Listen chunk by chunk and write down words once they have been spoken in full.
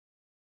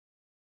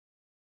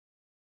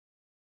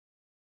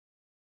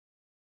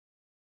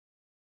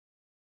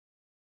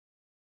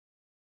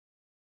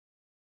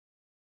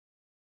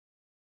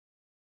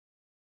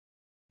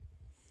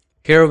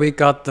Here we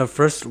got the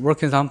first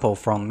working sample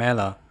from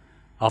MeLE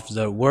of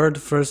the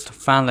world's first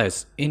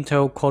fanless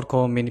Intel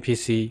quad-core mini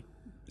PC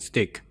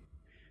stick.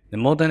 The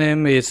model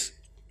name is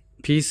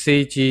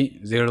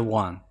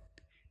PCG01.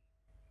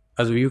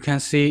 As you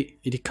can see,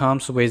 it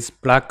comes with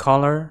black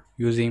color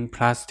using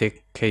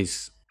plastic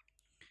case.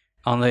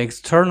 On the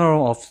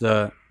external of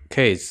the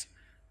case,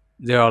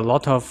 there are a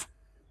lot of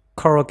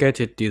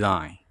corrugated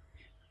design.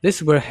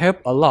 This will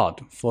help a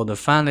lot for the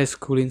fanless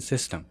cooling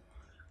system.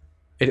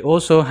 It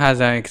also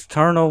has an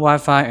external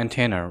Wi-Fi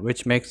antenna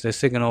which makes the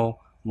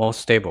signal more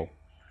stable.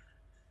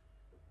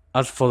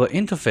 As for the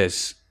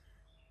interface,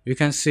 you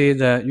can see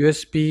the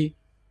USB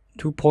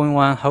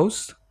 2.1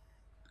 host,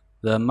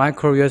 the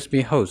micro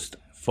USB host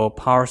for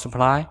power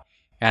supply,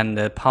 and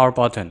the power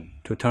button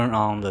to turn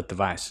on the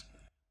device.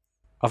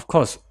 Of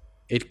course,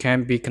 it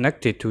can be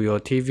connected to your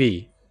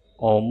TV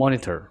or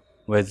monitor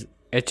with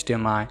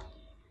HDMI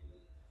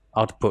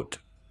output.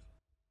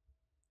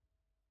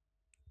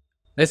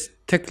 Let's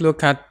take a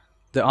look at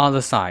the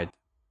other side.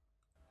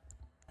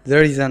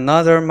 There is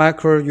another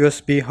micro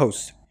USB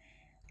host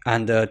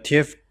and a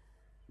TF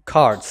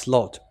card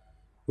slot,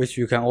 which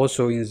you can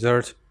also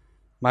insert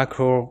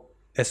micro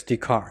SD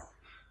card.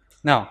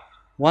 Now,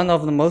 one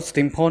of the most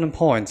important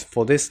points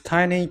for this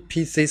tiny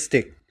PC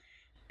stick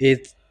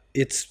is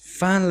its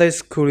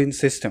fanless cooling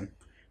system,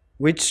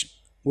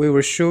 which we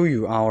will show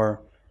you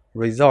our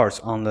results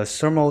on the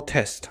thermal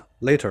test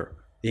later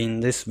in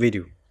this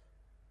video.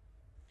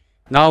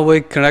 Now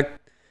we connect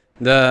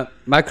the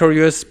micro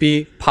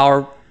USB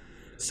power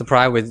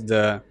supply with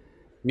the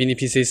mini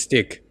PC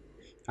stick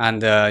and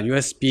the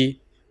USB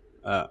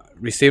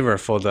receiver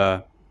for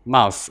the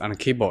mouse and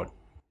keyboard.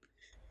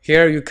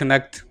 Here you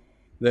connect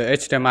the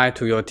HDMI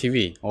to your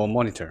TV or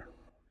monitor.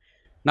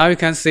 Now you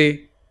can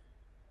see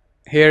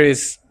here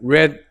is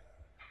red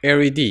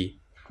LED,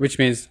 which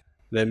means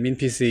the mini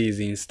PC is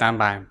in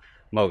standby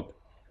mode.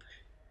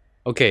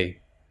 Okay,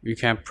 you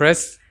can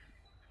press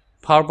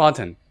power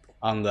button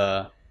on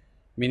the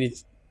mini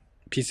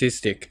PC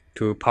stick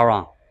to power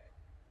on.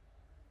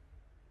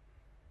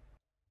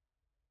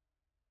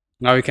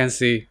 Now you can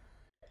see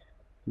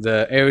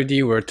the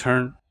LED will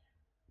turn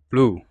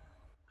blue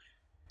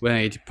when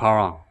it power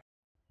on.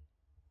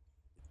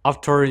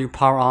 After you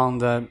power on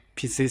the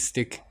PC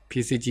stick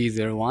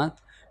PCG01,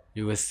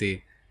 you will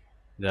see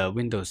the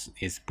Windows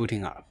is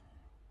booting up.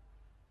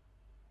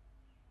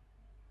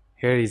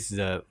 Here is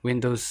the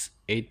Windows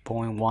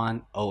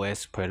 8.1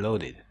 OS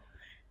preloaded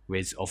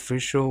with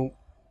official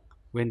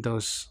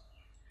Windows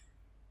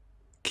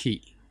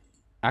key.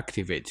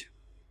 Activate.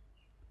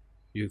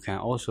 You can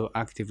also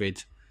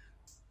activate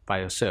by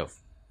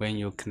yourself when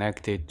you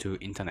connect it to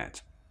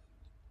internet.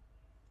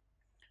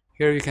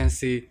 Here you can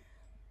see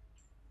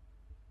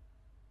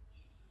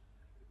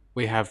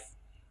we have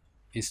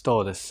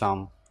installed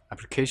some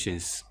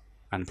applications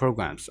and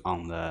programs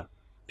on the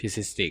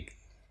PC stick,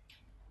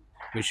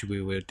 which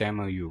we will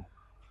demo you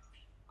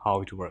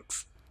how it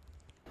works.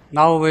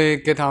 Now we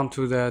get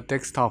onto the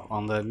desktop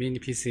on the mini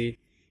PC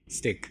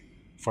stick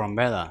from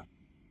MeLE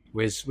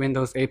with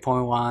Windows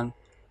 8.1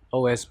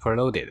 OS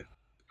preloaded.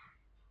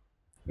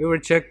 We will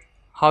check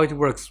how it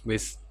works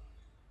with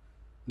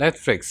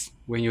Netflix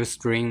when you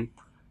stream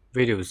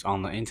videos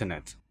on the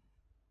internet.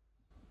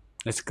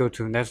 Let's go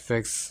to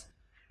Netflix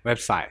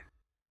website.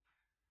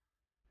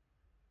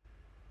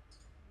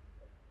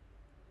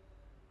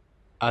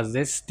 As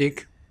this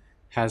stick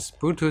has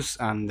Bluetooth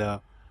and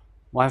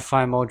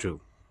Wi-Fi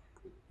module,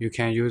 you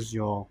can use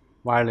your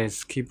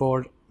wireless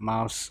keyboard,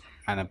 mouse,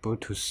 and a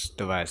Bluetooth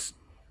device.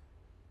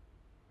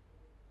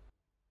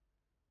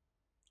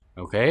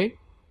 Okay.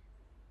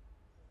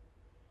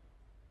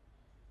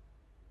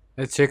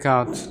 Let's check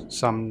out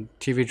some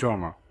TV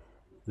drama,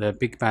 The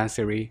Big Bang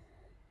Theory.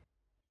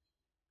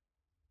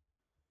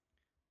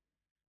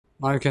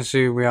 Now you can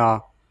see we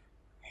are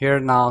here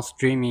now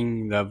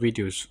streaming the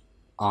videos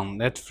on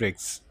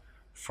Netflix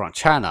from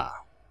China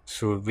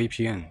through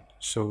VPN,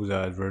 so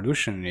the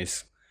resolution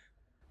is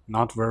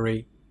not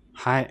very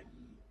high,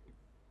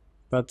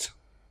 but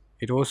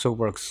it also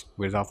works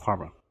without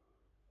problem.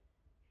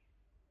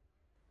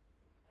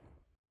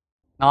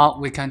 Now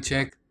we can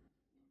check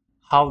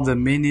how the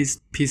mini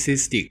PC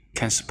stick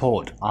can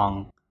support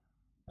on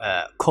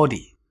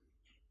Kodi.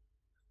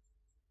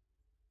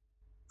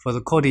 For the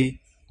Kodi,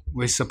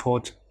 we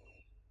support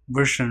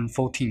version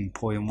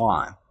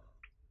 14.1,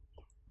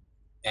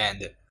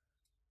 and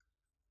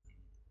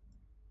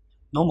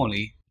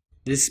normally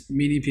this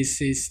mini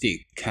PC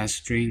stick can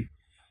stream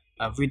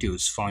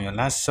videos from your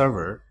NAS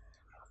server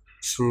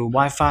through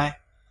Wi-Fi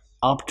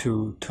up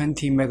to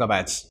 20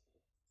 megabytes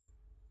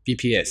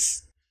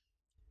bps.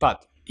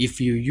 But if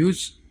you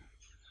use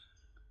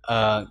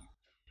a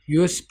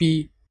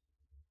USB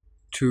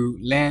to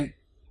LAN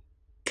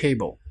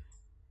cable,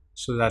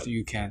 so that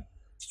you can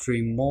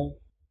stream more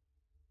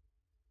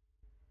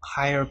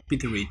higher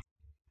bitrate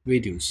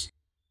videos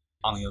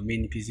on your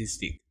mini PC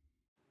stick.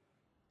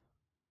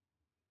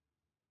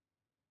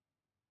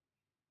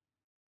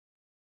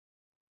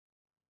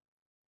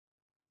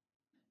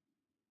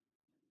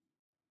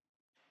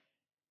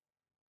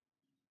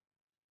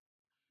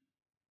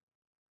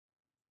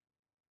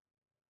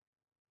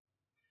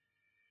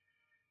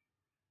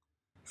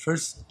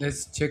 First,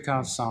 let's check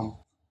out some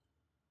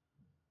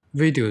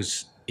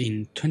videos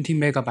in 20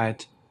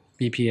 megabyte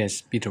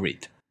bps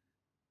bitrate.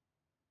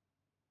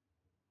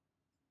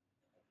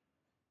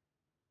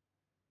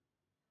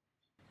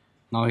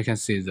 Now you can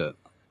see that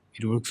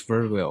it works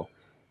very well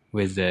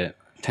with the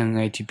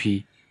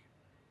 1080p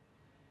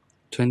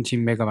 20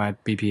 megabyte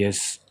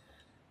bps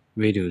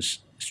videos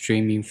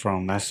streaming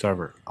from that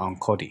server on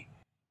Kodi.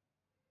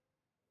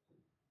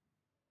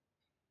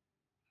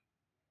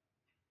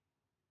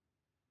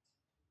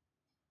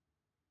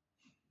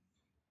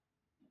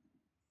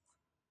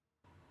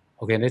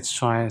 Okay, let's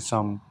try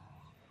some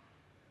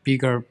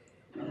bigger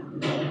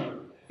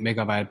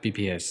megabyte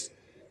bps.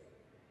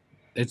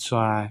 Let's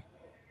try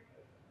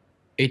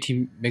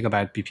 80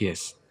 megabyte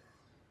bps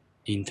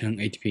in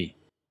 1080p.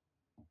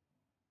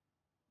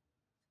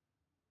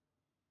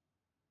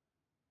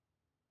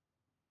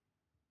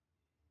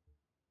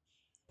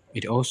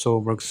 It also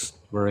works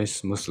very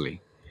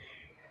smoothly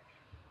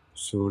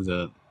through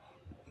the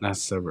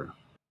NAS server.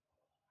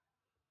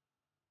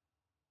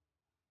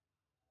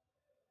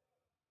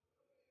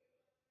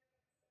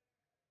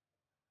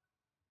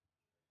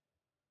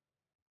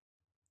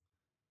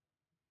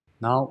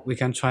 Now we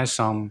can try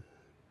some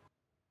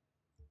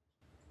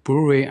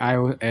Blu-ray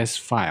iOS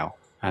file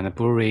and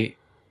Blu-ray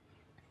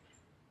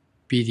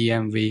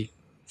BDMV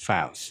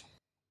files.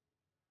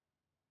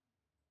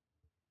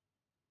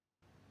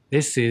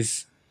 This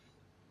is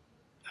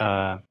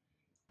a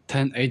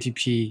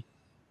 1080p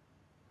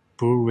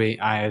Blu-ray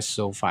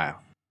ISO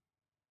file.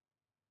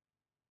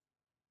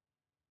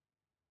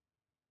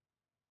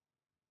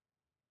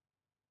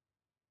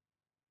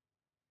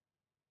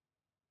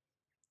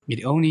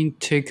 It only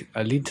takes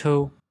a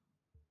little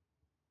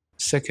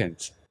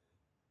seconds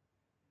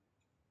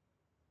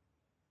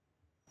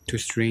to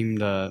stream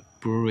the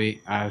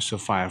Blu-ray ISO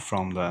file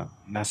from the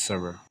NAS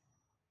server.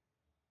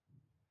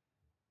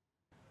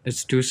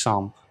 Let's do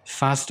some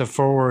fast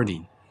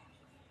forwarding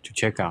to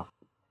check out.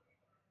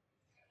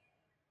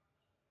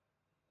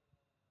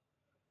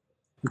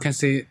 You can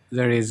see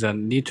there is a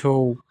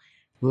little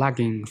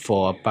lagging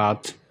for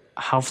about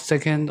half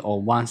second or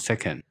 1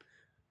 second,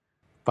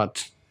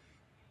 but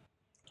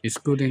it's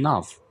good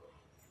enough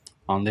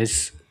on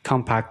this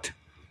compact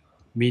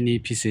mini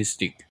PC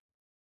stick.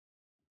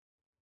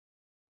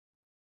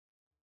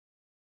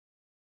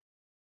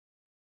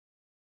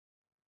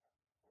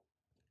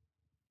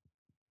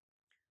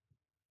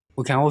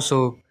 We can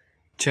also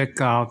check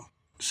out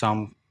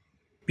some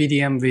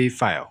BDMV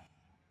file,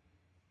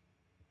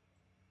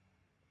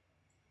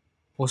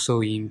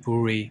 also in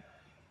Blu-ray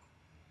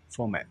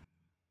format.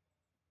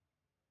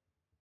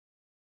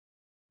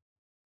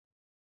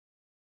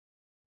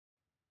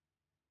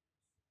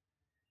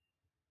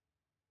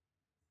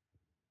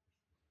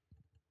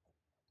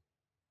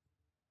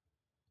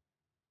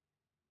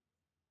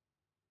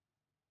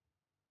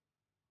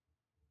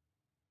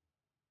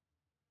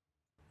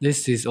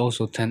 This is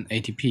also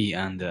 1080p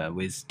and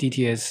with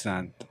DTS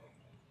and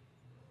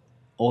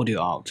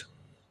audio out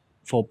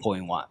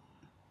 4.1.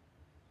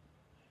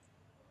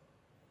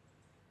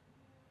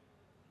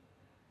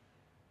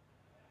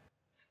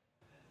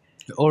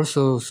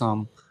 Also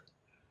some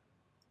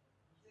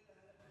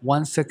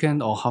 1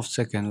 second or half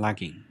second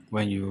lagging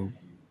when you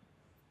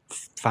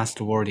fast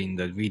forwarding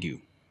the video,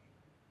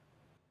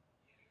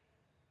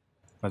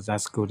 but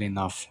that's good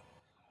enough.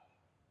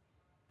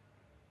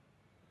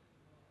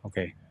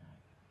 Okay.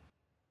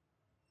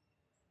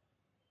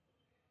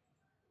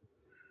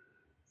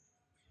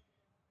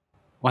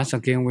 Once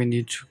again, we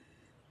need to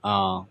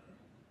uh,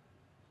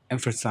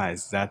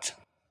 emphasize that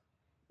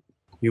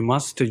you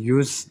must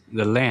use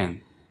the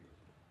LAN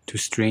to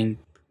stream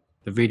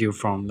the video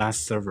from that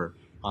server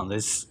on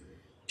this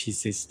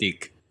PC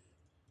stick.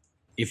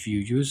 If you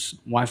use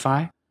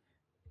Wi-Fi,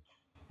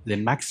 the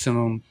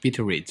maximum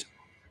bitrate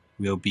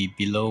will be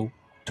below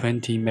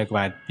 20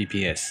 megabyte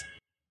bps.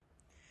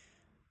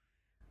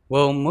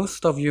 Well,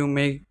 most of you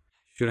may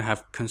should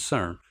have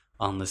concern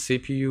on the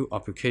CPU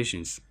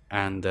applications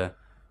and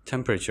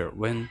temperature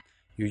when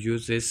you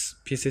use this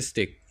PC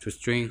stick to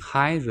stream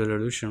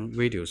high-resolution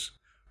videos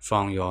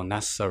from your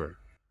NAS server.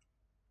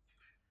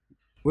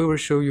 We will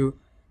show you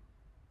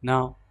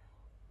now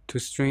to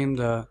stream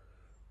the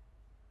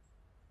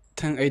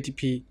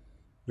 1080p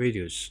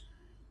videos.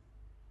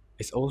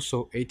 It's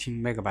also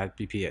 18 megabyte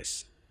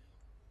bps,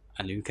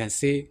 and you can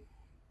see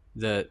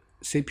the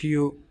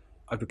CPU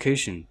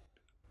application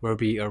will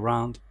be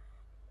around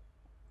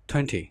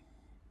 20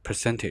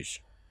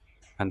 percentage,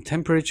 and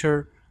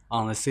temperature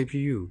on the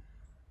CPU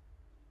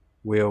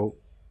will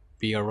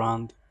be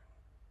around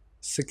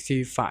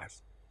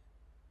 65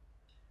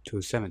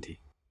 to 70.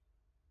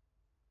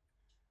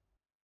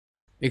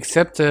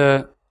 Except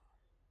the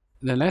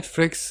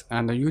Netflix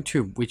and the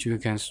YouTube, which you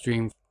can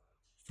stream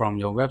from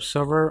your web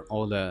server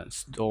or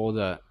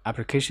the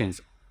applications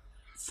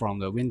from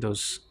the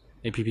Windows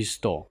App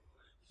Store.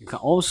 You can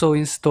also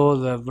install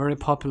the very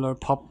popular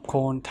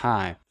Popcorn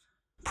Time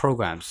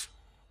programs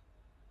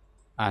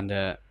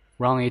and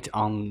run it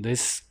on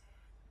this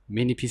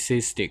mini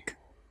PC stick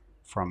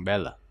from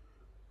MeLE.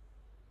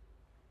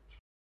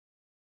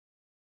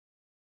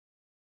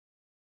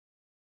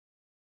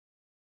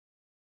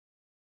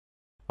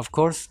 Of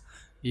course,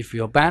 if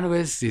your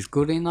bandwidth is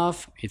good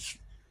enough, it's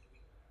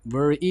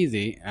very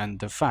easy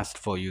and fast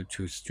for you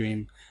to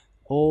stream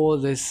all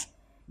these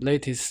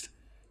latest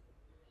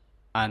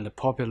and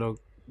popular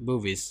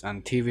movies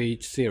and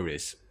TV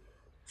series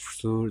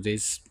through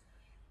this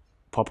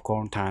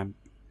popcorn time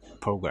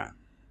program.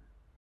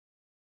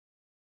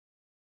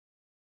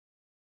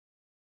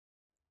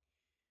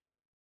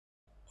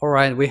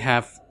 Alright, we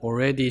have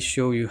already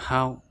shown you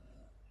how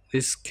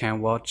this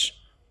can watch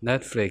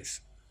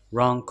Netflix,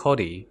 run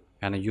Kodi,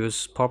 and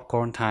use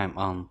popcorn time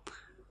on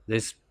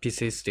this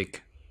PC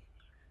stick.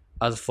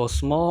 As for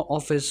small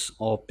office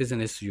or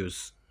business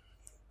use,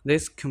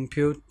 this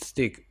compute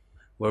stick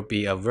will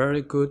be a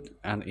very good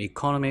and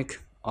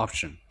economic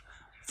option.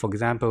 For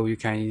example, you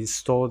can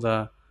install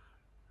the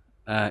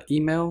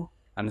email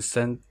and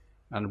send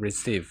and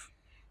receive.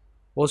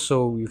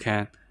 Also, you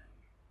can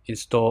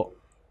install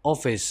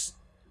Office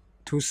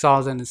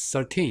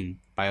 2013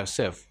 by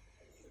yourself,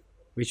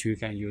 which you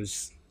can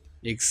use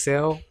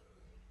Excel,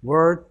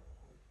 Word,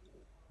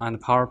 and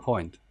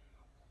PowerPoint.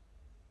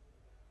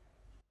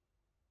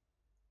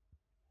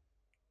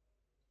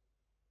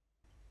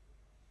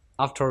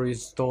 After you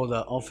install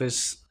the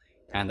Office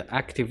and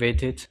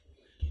activate it,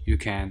 you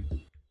can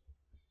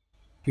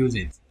use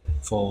it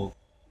for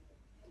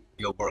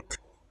your work.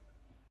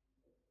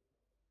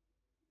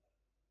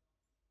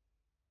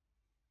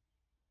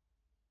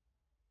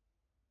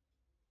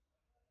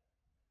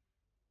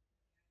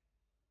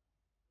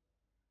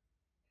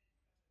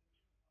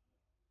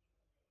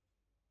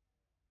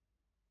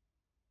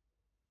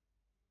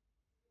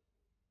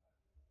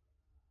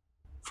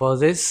 For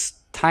this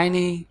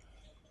tiny,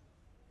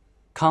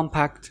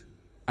 compact,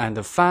 and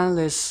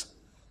fanless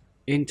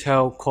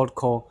Intel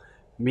quad-core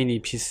mini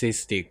PC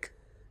stick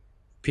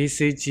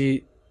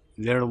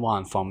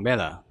PCG01 from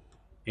MeLE,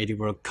 it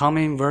will come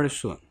in very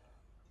soon,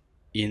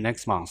 in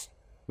next month.